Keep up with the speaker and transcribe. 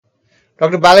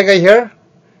Dr. Balaga here.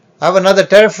 I have another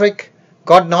terrific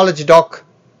God Knowledge Doc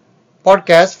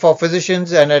podcast for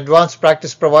physicians and advanced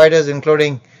practice providers,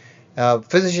 including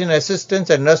physician assistants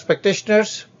and nurse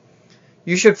practitioners.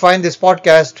 You should find this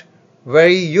podcast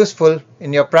very useful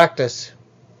in your practice.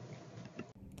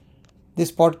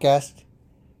 This podcast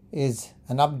is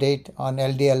an update on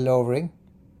LDL lowering.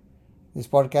 This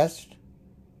podcast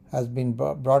has been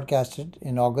broadcasted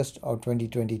in August of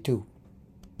 2022.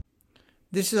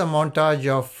 This is a montage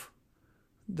of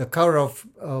the cover of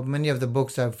many of the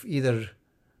books I've either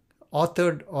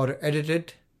authored or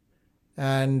edited,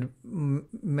 and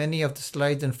many of the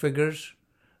slides and figures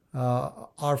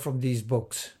are from these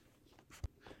books.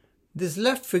 This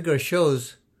left figure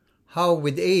shows how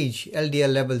with age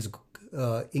LDL levels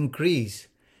increase.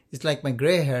 It's like my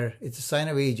gray hair, it's a sign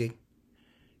of aging.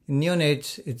 In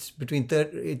neonates, it's between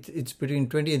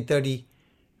 20 and 30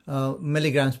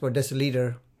 milligrams per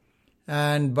deciliter.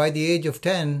 And by the age of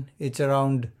 10, it's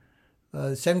around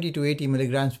 70 to 80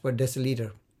 milligrams per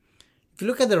deciliter. If you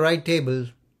look at the right table,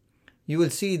 you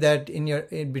will see that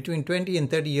in between 20 and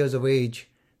 30 years of age,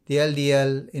 the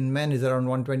LDL in men is around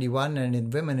 121, and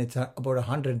in women it's about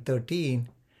 113.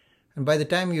 And by the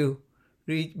time you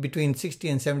reach between 60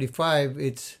 and 75,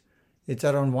 it's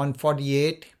around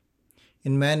 148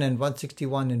 in men and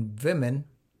 161 in women.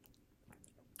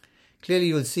 Clearly,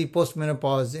 you will see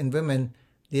postmenopause in women,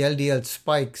 the LDL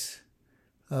spikes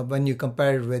when you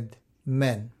compare it with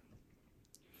men.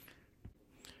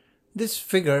 This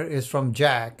figure is from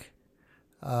JACC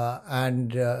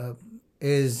and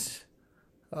is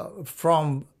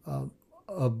from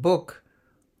a book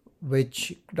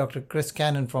which Dr. Chris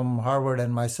Cannon from Harvard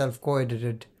and myself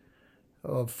co-edited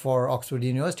for Oxford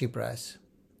University Press.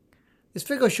 This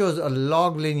figure shows a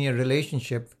log linear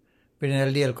relationship between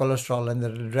LDL cholesterol and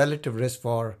the relative risk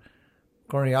for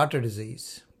coronary artery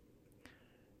disease.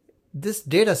 This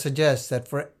data suggests that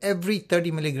for every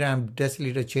 30 milligram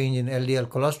deciliter change in LDL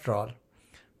cholesterol,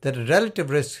 the relative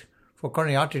risk for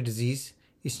coronary artery disease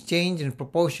is changed in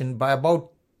proportion by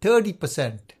about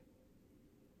 30%.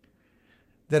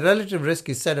 The relative risk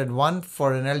is set at 1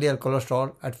 for an LDL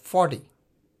cholesterol at 40.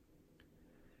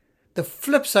 The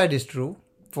flip side is true.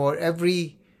 For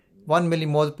every 1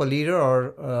 millimole per liter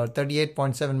or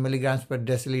 38.7 milligrams per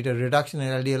deciliter reduction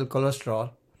in LDL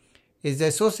cholesterol is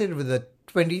associated with a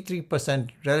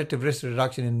 23% relative risk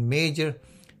reduction in major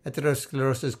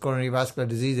atherosclerosis coronary vascular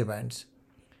disease events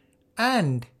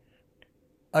and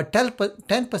a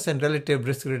 10% relative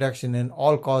risk reduction in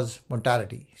all-cause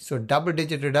mortality. So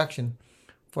double-digit reduction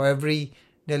for every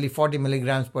nearly 40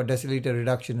 milligrams per deciliter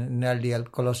reduction in LDL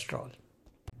cholesterol.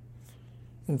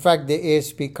 In fact, the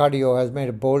ASP Cardio has made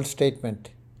a bold statement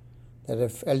that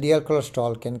if LDL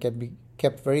cholesterol can be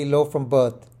kept very low from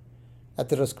birth,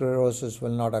 atherosclerosis will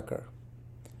not occur.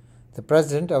 The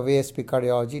president of ASP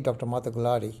Cardiology, Dr. Martha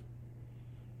Gulati,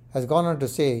 has gone on to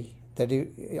say that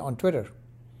on Twitter,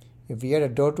 if we had a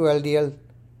door to LDL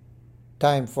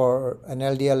time for an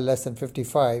LDL less than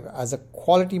 55 as a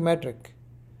quality metric,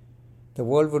 the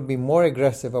world would be more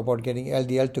aggressive about getting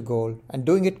LDL to goal and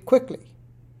doing it quickly,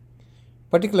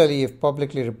 particularly if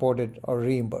publicly reported or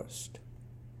reimbursed.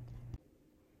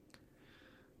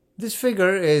 This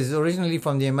figure is originally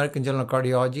from the American Journal of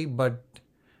Cardiology, but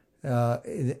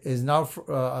is now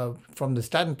from the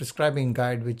statin prescribing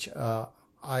guide, which I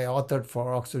authored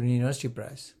for Oxford University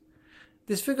Press.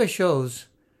 This figure shows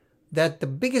that the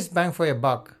biggest bang for your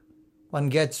buck one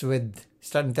gets with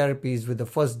statin therapies with the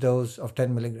first dose of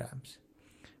 10 milligrams.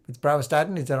 With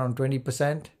pravastatin, it's around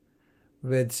 20%.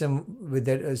 With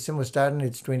simvastatin,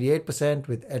 it's 28%.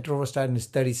 With atorvastatin, it's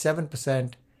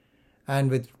 37%. And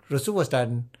with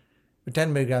rosuvastatin, with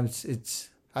 10 milligrams, it's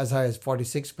as high as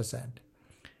 46%.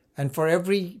 And for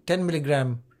every 10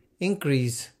 milligram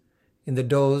increase in the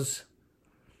dose,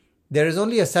 there is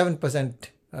only a 7%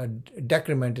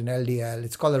 decrement in LDL.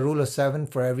 It's called the rule of 7.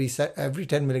 For every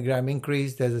 10 milligram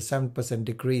increase, there's a 7%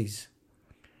 decrease.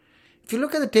 If you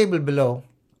look at the table below,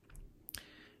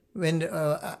 when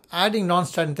adding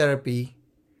non-statin therapy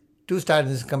to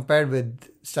statins compared with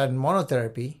statin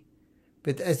monotherapy,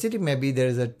 with ezetimibe there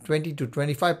is a 20 to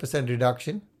 25%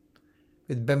 reduction.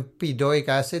 With bempedoic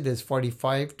acid, there's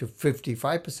 45 to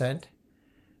 55%.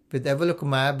 With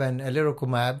evolocumab and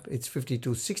alirocumab, it's 50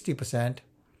 to 60%.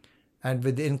 And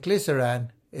with inclisiran,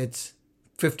 it's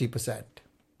 50%.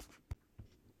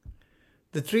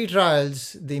 The three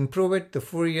trials, the IMPROVE-IT, the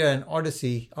FOURIER, and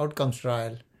ODYSSEY outcomes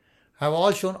trial, have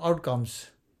all shown outcomes.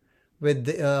 With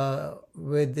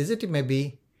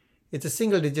ezetimibe, it's a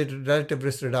single-digit relative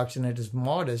risk reduction. It is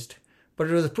modest, but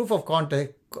it was a proof of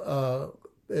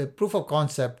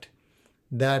concept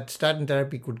that statin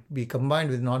therapy could be combined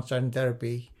with non-statin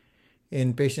therapy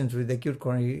in patients with acute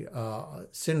coronary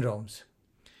syndromes.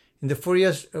 In the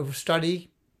Fourier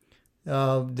study,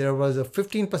 there was a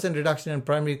 15% reduction in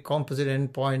primary composite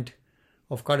endpoint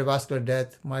of cardiovascular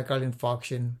death, myocardial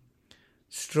infarction,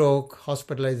 stroke,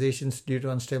 hospitalizations due to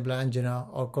unstable angina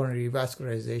or coronary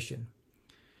vascularization,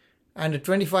 and a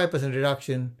 25%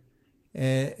 reduction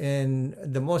in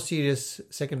the most serious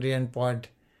secondary endpoint,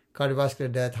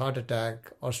 cardiovascular death, heart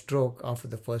attack, or stroke after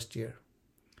the first year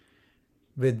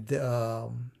with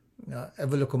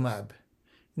evolocumab.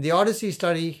 The Odyssey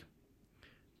study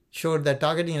showed that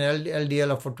targeting an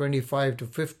LDL of 25 to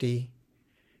 50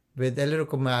 with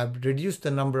evolocumab reduced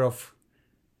the number of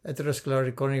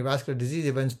atherosclerotic coronary vascular disease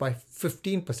events by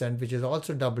 15%, which is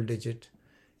also double digit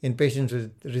in patients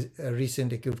with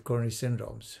recent acute coronary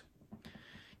syndromes.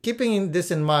 Keeping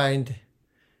this in mind,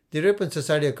 the European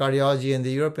Society of Cardiology and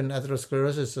the European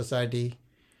Atherosclerosis Society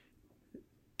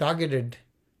targeted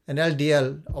an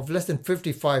LDL of less than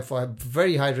 55 for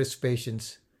very high-risk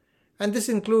patients, and this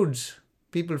includes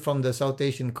people from the South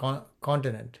Asian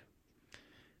continent.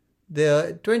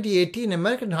 The 2018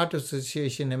 American Heart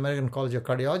Association American College of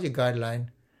Cardiology guideline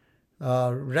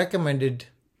recommended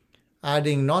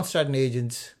adding non-statin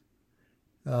agents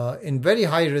in very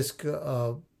high-risk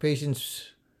patients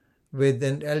with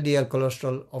an LDL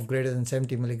cholesterol of greater than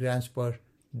 70 milligrams per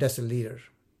deciliter.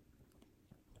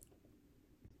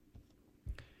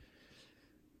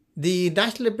 The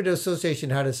National Lipid Association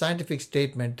had a scientific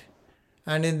statement,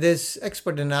 and in this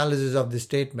expert analysis of the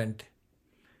statement,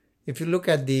 if you look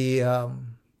at the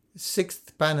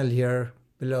sixth panel here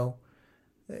below,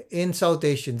 in South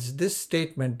Asians, this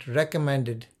statement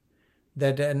recommended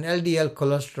that an LDL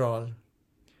cholesterol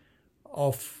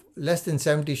of less than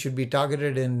 70 should be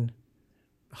targeted in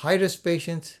high-risk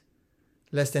patients,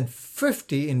 less than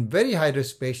 50 in very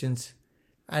high-risk patients,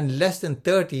 and less than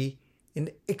 30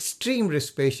 in extreme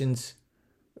risk patients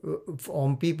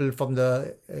from people from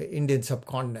the Indian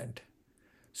subcontinent.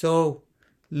 So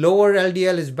lower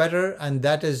LDL is better, and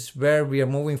that is where we are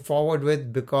moving forward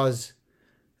with, because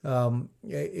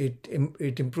it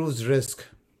improves risk.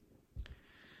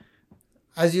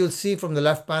 As you'll see from the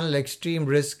left panel, extreme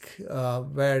risk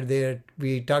where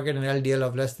we target an LDL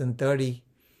of less than 30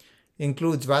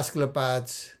 includes vascular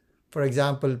paths, for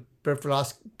example,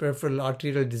 peripheral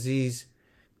arterial disease,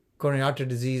 coronary artery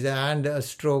disease, and a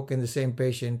stroke in the same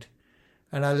patient.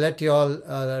 And I'll let you all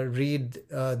read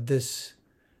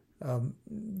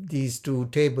these two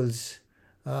tables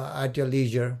at your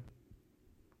leisure.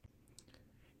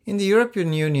 In the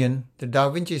European Union, the Da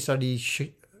Vinci study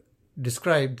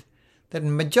described that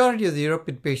majority of the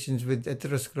European patients with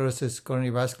atherosclerosis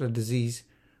coronary vascular disease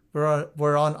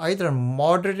were on either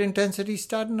moderate intensity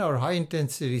statin or high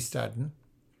intensity statin.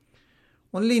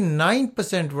 Only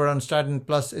 9% were on statin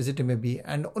plus ezetimibe,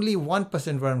 and only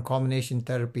 1% were on combination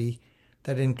therapy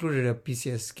that included a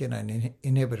PCSK9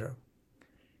 inhibitor.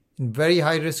 In very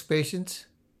high-risk patients,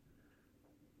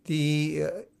 the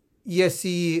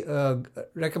ESC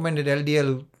recommended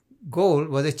LDL goal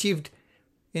was achieved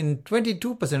in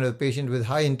 22% of the patients with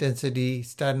high-intensity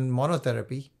statin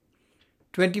monotherapy,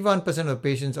 21% of the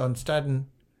patients on statin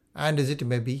and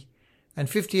ezetimibe, and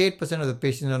 58% of the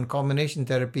patients on combination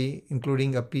therapy,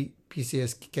 including a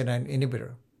PCSK9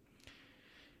 inhibitor.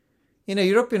 In a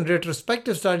European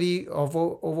retrospective study of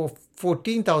over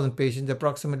 14,000 patients,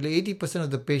 approximately 80%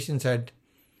 of the patients had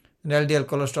an LDL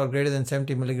cholesterol greater than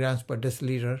 70 milligrams per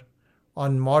deciliter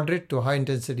on moderate to high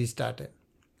intensity statin.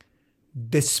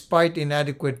 Despite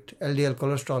inadequate LDL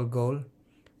cholesterol goal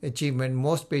achievement,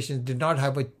 most patients did not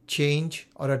have a change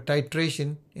or a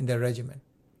titration in their regimen.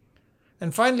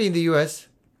 And finally, in the US,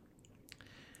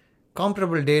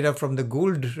 comparable data from the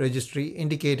Gould registry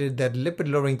indicated that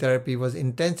lipid-lowering therapy was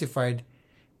intensified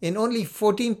in only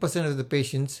 14% of the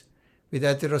patients with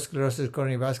atherosclerosis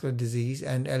coronary vascular disease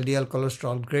and LDL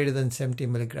cholesterol greater than 70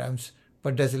 milligrams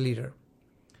per deciliter.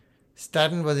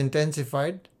 Statin was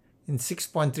intensified in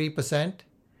 6.3%,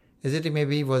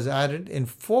 ezetimibe was added in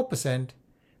 4%,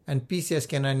 and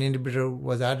PCSK9 inhibitor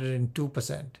was added in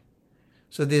 2%.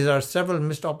 So these are several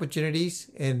missed opportunities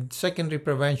in secondary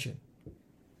prevention.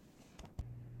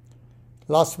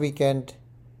 Last weekend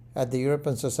at the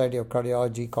European Society of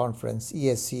Cardiology conference,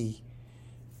 ESC,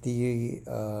 the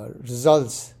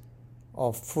results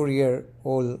of Fourier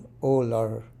OL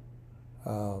or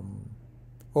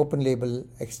open label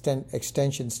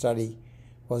extension study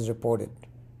was reported.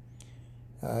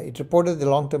 It reported the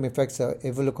long-term effects of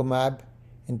evolocumab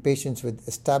in patients with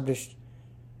established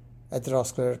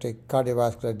atherosclerotic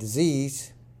cardiovascular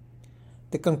disease.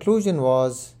 The conclusion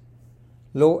was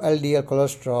low LDL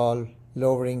cholesterol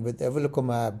lowering with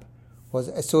evolocumab was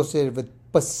associated with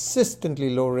persistently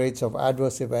low rates of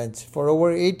adverse events for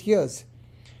over 8 years,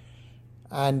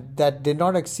 and that did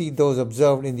not exceed those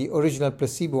observed in the original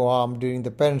placebo arm during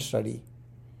the parent study.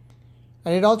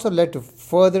 And it also led to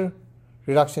further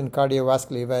reduction in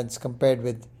cardiovascular events compared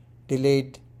with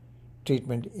delayed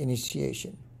treatment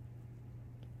initiation.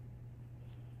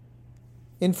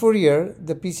 In FOURIER,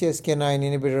 the PCSK9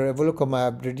 inhibitor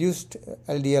evolocumab reduced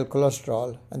LDL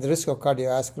cholesterol and the risk of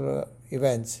cardiovascular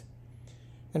events,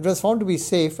 and was found to be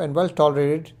safe and well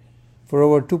tolerated for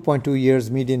over 2.2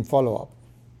 years median follow-up.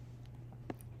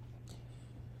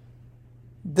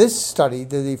 This study,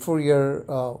 the FOURIER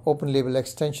open label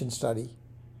extension study,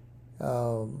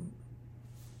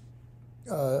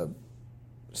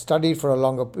 studied for a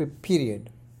longer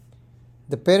period.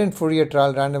 The parent FOURIER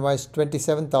trial randomized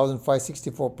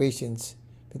 27,564 patients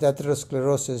with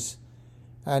atherosclerosis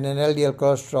and an LDL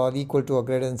cholesterol equal to or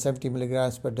greater than 70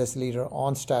 milligrams per deciliter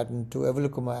on statin to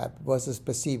evolocumab versus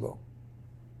placebo.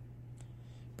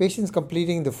 Patients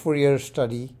completing the FOURIER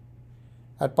study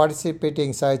at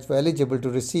participating sites were eligible to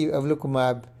receive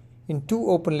evolocumab in 2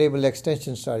 open-label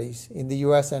extension studies in the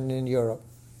US and in Europe.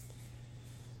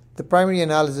 The primary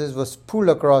analysis was pooled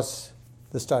across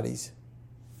the studies.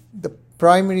 The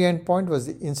primary endpoint was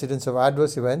the incidence of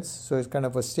adverse events, so it's kind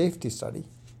of a safety study.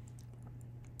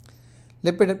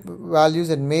 Lipid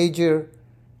values and major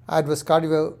adverse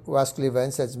cardiovascular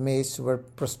events as MACE were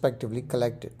prospectively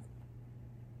collected.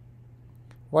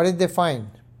 What did they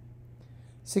find?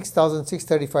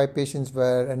 6,635 patients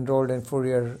were enrolled in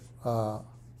FOURIER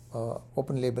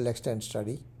open label extension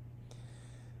study.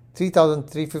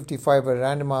 3,355 were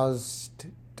randomized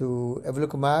to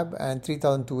evolocumab and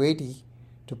 3,280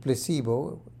 to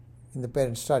placebo in the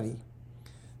parent study.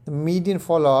 The median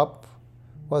follow-up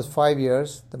was 5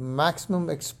 years. The maximum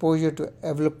exposure to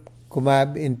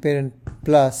evolocumab in parent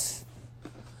plus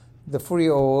the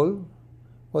FOURIER OL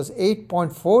was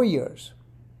 8.4 years.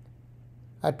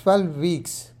 At 12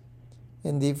 weeks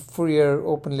in the FOURIER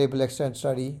open label extension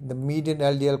study, the median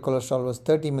LDL cholesterol was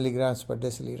 30 milligrams per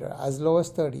deciliter, as low as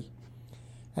 30,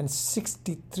 and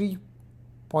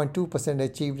 63.2%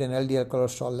 achieved an LDL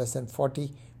cholesterol less than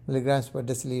 40 milligrams per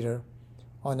deciliter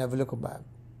on evolocumab.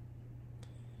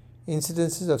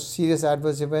 Incidences of serious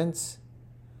adverse events,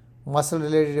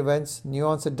 muscle-related events, new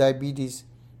onset diabetes,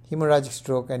 hemorrhagic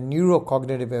stroke, and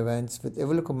neurocognitive events with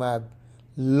evolocumab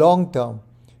long-term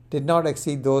did not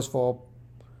exceed those for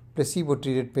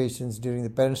placebo-treated patients during the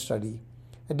parent study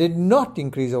and did not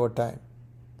increase over time.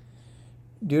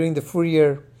 During the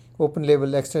FOURIER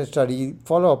open-label extension study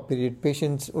follow-up period,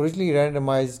 patients originally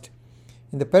randomized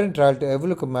in the parent trial to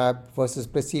evolocumab versus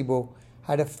placebo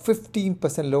had a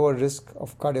 15% lower risk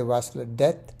of cardiovascular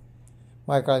death,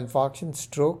 myocardial infarction,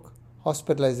 stroke,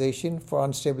 hospitalization for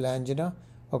unstable angina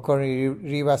or coronary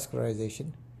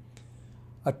revascularization,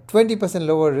 a 20%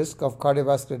 lower risk of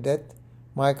cardiovascular death,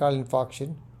 myocardial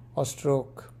infarction or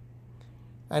stroke,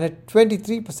 and a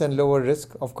 23% lower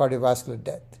risk of cardiovascular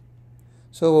death.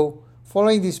 So,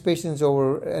 following these patients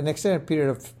over an extended period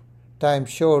of time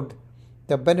showed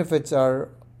the benefits are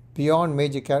beyond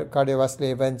major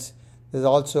cardiovascular events. There's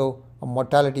also a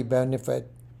mortality benefit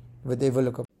with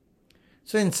evolocumab.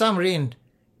 So, in summary, in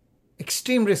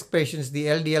extreme risk patients, the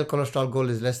LDL cholesterol goal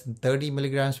is less than 30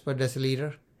 milligrams per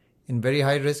deciliter. In very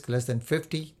high risk, less than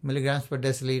 50 milligrams per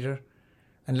deciliter,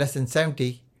 and less than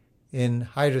 70 in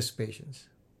high risk patients.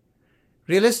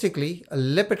 Realistically, a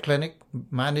lipid clinic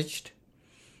managed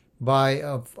by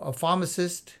a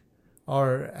pharmacist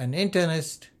or an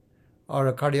internist or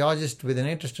a cardiologist with an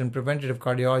interest in preventative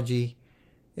cardiology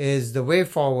is the way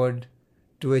forward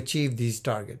to achieve these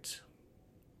targets.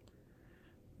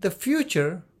 The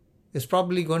future is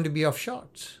probably going to be of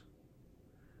shots.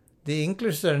 The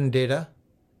inclisiran data,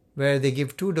 where they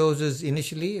give 2 doses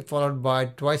initially, followed by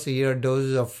twice a year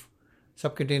doses of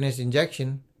subcutaneous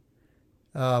injection,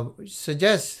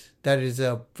 suggests that it is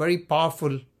a very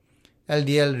powerful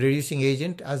LDL reducing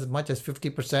agent, as much as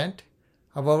 50%.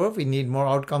 However, we need more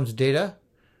outcomes data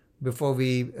before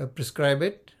we prescribe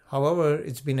it. However,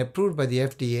 it's been approved by the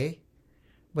FDA,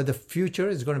 but the future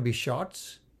is going to be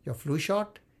shots, your flu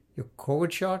shot, your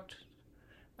COVID shot,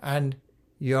 and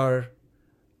your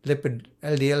lipid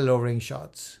LDL lowering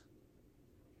shots.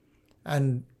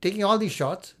 And taking all these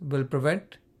shots will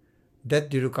prevent death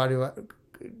due to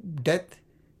death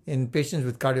in patients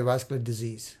with cardiovascular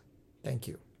disease. Thank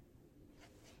you.